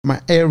my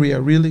area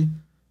really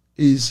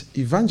is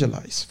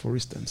evangelize, for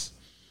instance.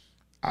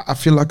 I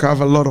feel like I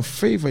have a lot of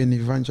favor in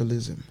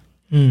evangelism.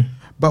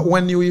 But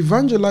when you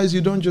evangelize,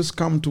 you don't just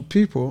come to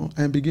people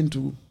and begin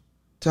to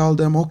tell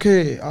them,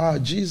 okay,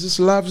 Jesus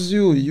loves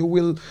you. You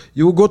will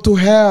go to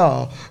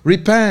hell.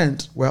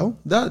 Repent. Well,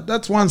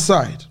 that's one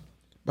side.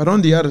 But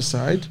on the other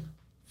side,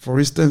 for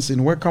instance,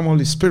 in Welcome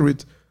Holy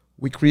Spirit,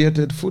 we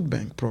created food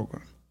bank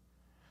program.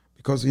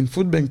 Because in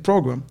food bank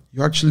program,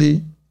 you're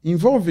actually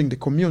involving the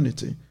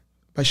community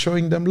by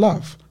showing them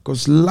love.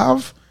 Because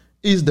love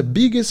is the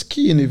biggest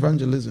key in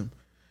evangelism.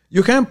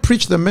 You can't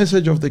preach the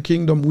message of the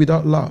kingdom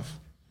without love.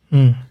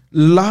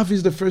 Love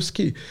is the first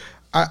key.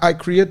 I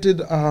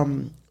created,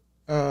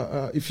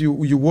 if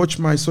you watch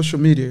my social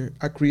media,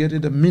 I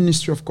created a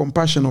ministry of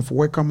compassion of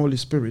Welcome Holy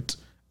Spirit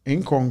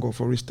in Congo,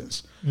 for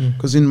instance.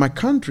 Because in my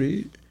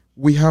country,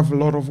 we have a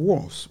lot of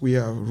wars. We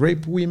have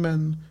rape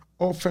women,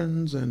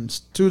 orphans, and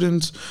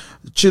students,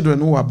 children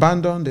who are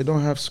abandoned, they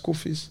don't have school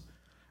fees.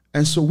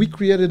 And so we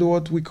created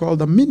what we call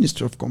the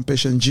ministry of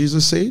compassion.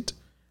 Jesus said,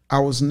 I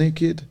was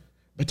naked,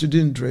 but you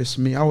didn't dress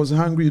me. I was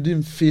hungry, you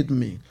didn't feed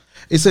me.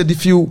 He said,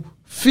 if you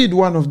feed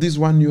one of these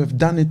one, you have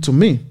done it to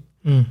me.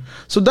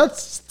 So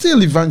that's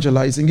still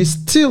evangelizing. It's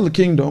still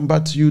kingdom,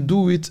 but you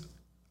do it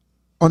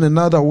on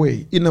another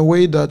way, in a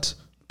way that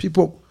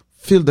people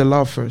feel the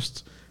love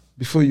first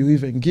before you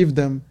even give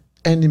them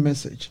any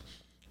message.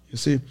 You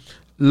see,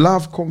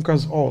 love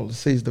conquers all,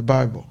 says the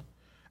Bible.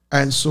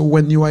 And so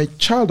when you are a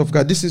child of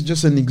God, this is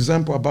just an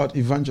example about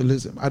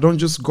evangelism. I don't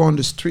just go on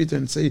the street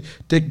and say,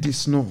 take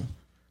this. No.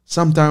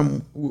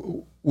 Sometimes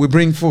we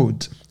bring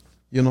food.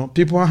 You know,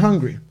 people are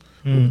hungry.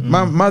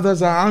 My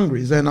mothers are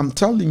hungry. And I'm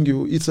telling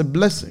you, it's a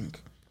blessing.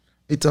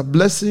 It's a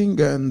blessing,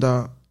 and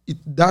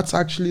that's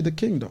actually the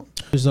kingdom.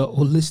 There's a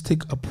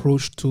holistic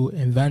approach to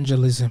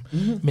evangelism,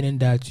 meaning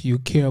that you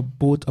care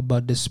both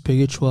about the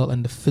spiritual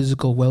and the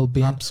physical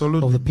well-being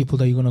of the people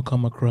that you're going to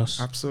come across.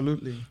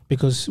 Absolutely.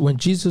 Because when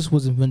Jesus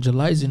was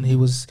evangelizing, he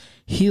was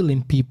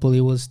healing people.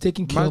 He was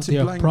taking care of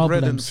their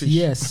problems.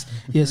 Yes.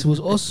 He was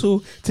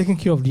also taking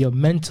care of their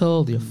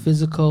mental, their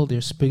physical,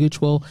 their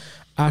spiritual.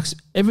 Ask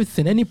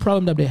everything, any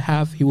problem that they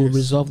have, he will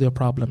resolve their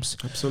problems.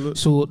 Absolutely.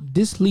 So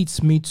this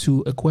leads me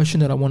to a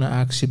question that I want to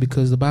ask you,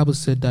 because the Bible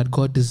said that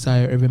God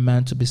desires every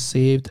man to be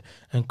saved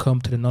and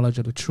come to the knowledge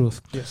of the truth.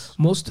 Yes.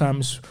 Most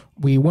times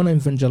we want to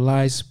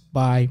evangelize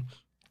by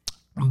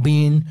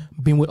being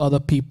with other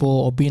people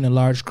or being a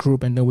large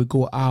group, and then we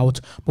go out.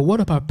 But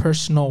what about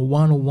personal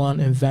one-on-one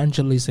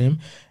evangelism,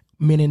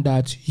 meaning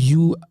that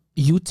you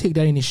take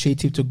that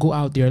initiative to go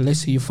out there? Let's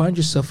say you find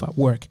yourself at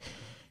work.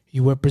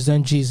 You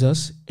represent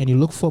Jesus and you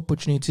look for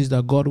opportunities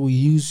that God will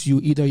use you.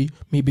 Either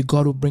maybe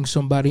God will bring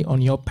somebody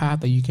on your path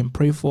that you can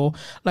pray for.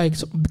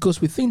 Because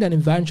we think that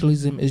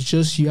evangelism is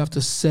just you have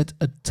to set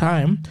a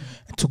time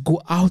to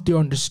go out there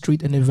on the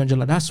street and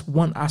evangelize. That's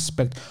one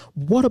aspect.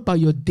 What about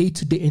your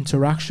day-to-day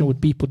interaction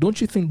with people?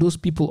 Don't you think those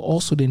people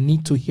also, they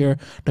need to hear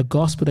the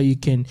gospel, that you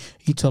can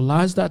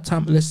utilize that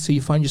time? Let's say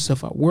you find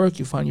yourself at work,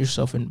 you find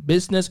yourself in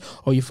business,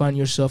 or you find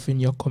yourself in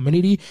your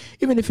community.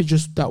 Even if it's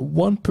just that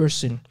one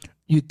person,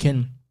 you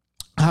can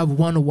have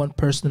one-on-one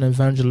personal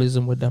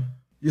evangelism with them.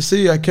 You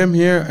see, I came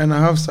here and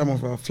I have some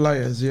of our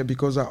flyers here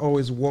because I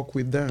always walk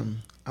with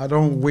them. I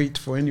don't wait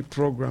for any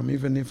program,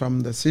 even if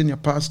I'm the senior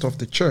pastor of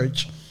the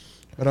church,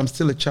 but I'm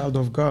still a child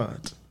of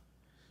God.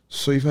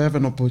 So if I have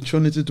an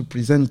opportunity to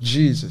present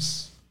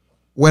Jesus,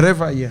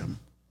 wherever I am,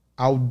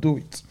 I'll do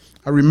it.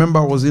 I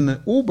remember I was in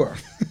an Uber.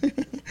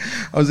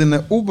 I was in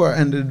an Uber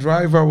and the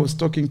driver was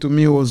talking to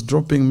me, was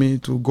dropping me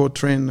to go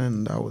train,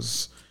 and I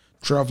was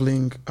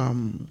traveling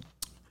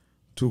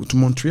to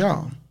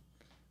Montreal.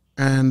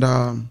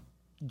 And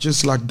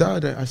just like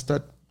that, I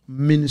started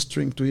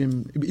ministering to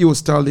him. He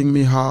was telling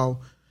me how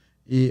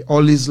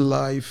all his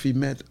life he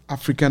met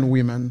African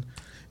women.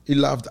 He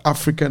loved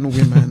African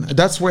women.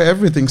 That's where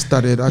everything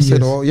started. I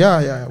said, oh,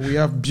 yeah, we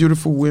have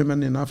beautiful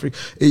women in Africa.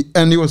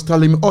 And he was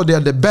telling me, oh,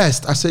 they're the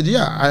best. I said,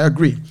 yeah, I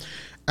agree.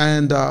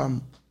 And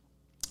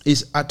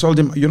I told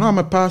him, I'm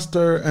a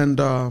pastor,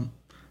 and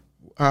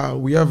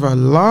we have a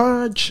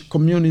large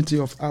community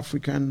of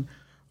African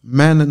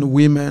men and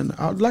women.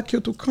 I would like you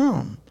to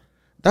come.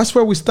 That's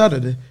where we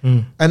started.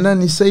 And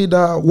then he said,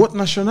 what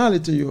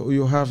nationality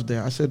you have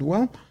there? I said,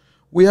 well,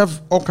 we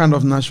have all kinds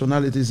of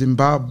nationalities: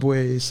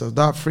 Zimbabwe, South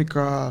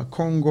Africa,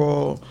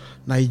 Congo,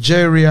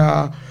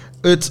 Nigeria.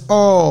 It's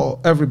all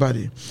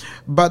everybody.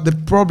 But the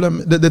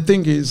problem, the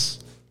thing is,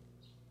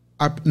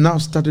 I've now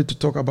started to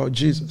talk about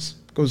Jesus,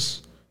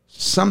 because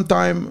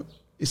sometimes,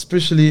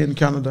 especially in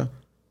Canada,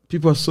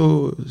 people are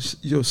so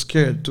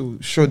scared to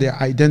show their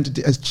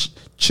identity as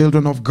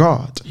children of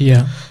God.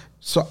 Yeah.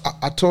 So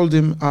I told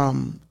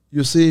him,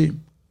 you see,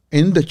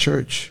 in the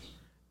church,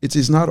 it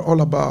is not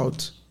all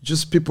about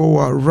just people who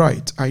are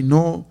right. I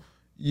know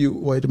you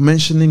were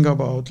mentioning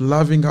about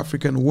loving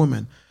African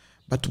women,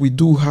 but we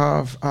do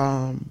have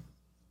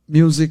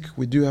music,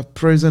 we do have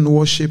praise and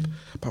worship,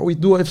 but we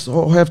do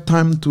have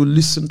time to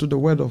listen to the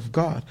word of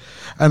God.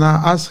 And I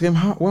asked him,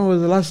 when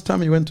was the last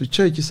time you went to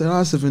church? He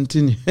said,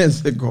 17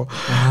 years ago.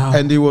 Wow.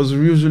 And it was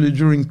usually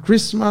during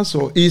Christmas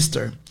or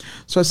Easter.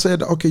 So I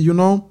said, okay, you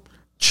know,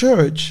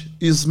 church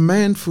is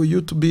meant for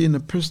you to be in a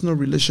personal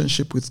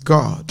relationship with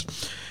God.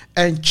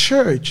 And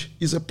church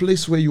is a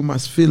place where you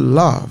must feel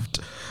loved.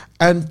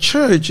 And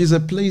church is a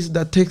place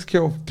that takes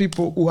care of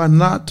people who are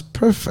not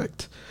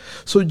perfect.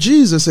 So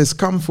Jesus has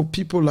come for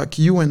people like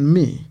you and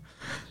me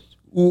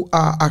who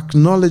are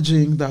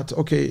acknowledging that,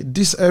 okay,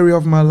 this area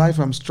of my life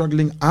I'm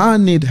struggling, I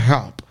need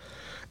help.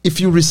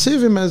 If you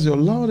receive him as your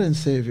Lord and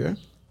Savior,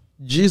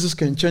 Jesus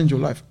can change your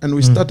life. And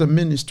we start a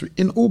ministry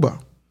in Uber.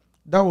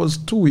 That was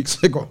 2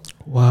 weeks ago.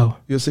 Wow.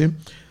 You see?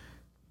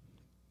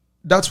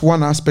 That's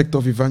one aspect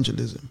of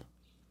evangelism.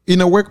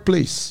 In a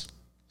workplace,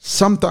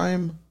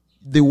 sometimes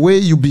the way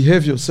you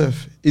behave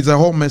yourself is a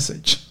whole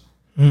message.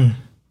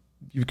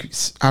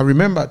 I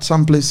remember at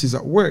some places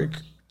at work,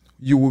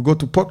 you will go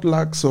to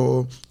potlucks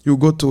or you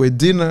go to a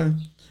dinner,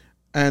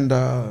 and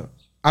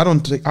I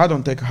don't take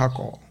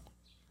alcohol,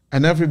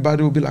 and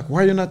everybody will be like,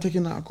 "Why are you not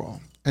taking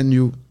alcohol?" And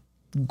you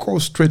go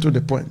straight to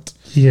the point.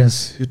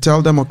 Yes. You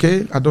tell them,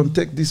 "Okay, I don't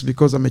take this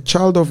because I'm a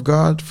child of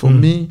God. For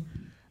me,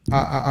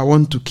 I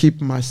want to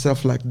keep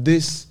myself like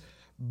this,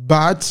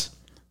 but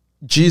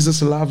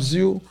Jesus loves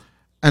you,"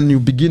 and you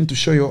begin to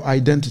show your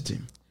identity.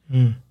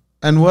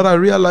 And what I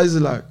realize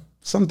is, like,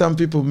 sometimes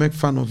people make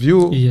fun of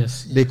you.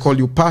 Yes. They call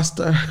you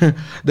pastor.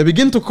 They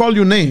begin to call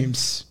you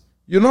names.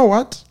 You know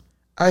what?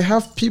 I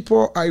have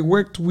people I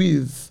worked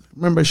with,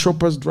 remember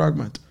Shoppers Drug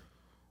Mart,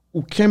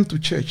 who came to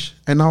church,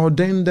 and I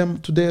ordained them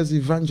today as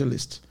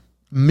evangelists,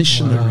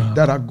 missionary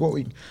that are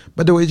going.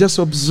 But they were just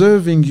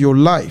observing your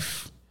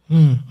life,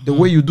 the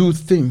way you do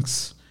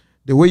things,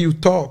 the way you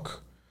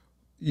talk,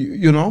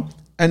 you know,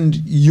 and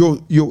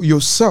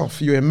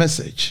yourself, you're a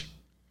message.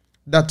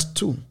 That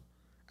too.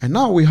 And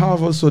now we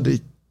have also the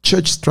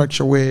church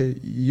structure where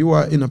you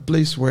are in a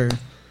place where,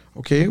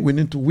 okay, we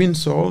need to win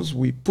souls.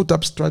 We put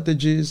up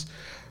strategies.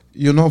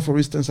 You know, for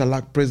instance, I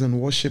like praise and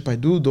worship. I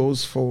do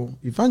those for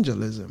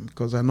evangelism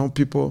because I know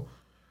people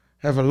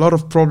have a lot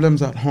of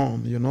problems at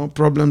home, you know,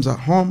 problems at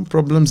home,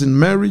 problems in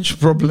marriage,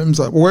 problems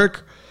at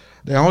work.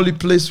 The only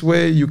place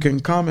where you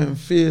can come and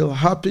feel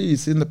happy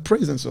is in the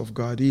presence of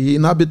God. He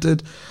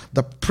inhabited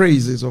the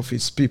praises of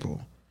his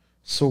people.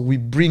 So we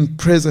bring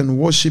praise and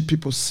worship,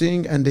 people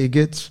sing, and they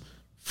get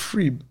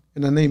free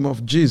in the name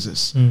of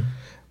Jesus.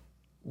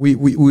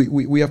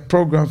 We have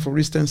programs, for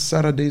instance,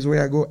 Saturdays,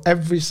 where I go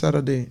every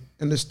Saturday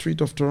in the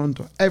street of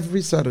Toronto.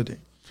 Every Saturday.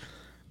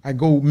 I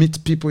go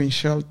meet people in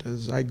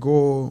shelters. I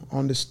go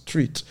on the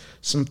street.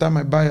 Sometimes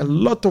I buy a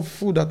lot of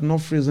food at No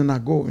Frills and I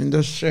go and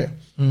just share.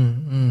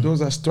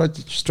 Those are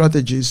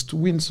strategies to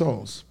win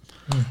souls.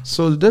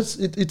 So that's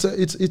it.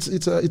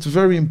 It's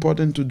very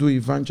important to do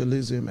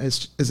evangelism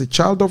as a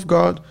child of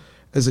God,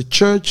 as a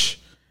church.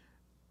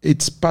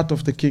 It's part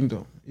of the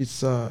kingdom.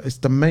 It's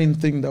the main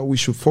thing that we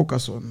should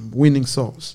focus on, winning souls.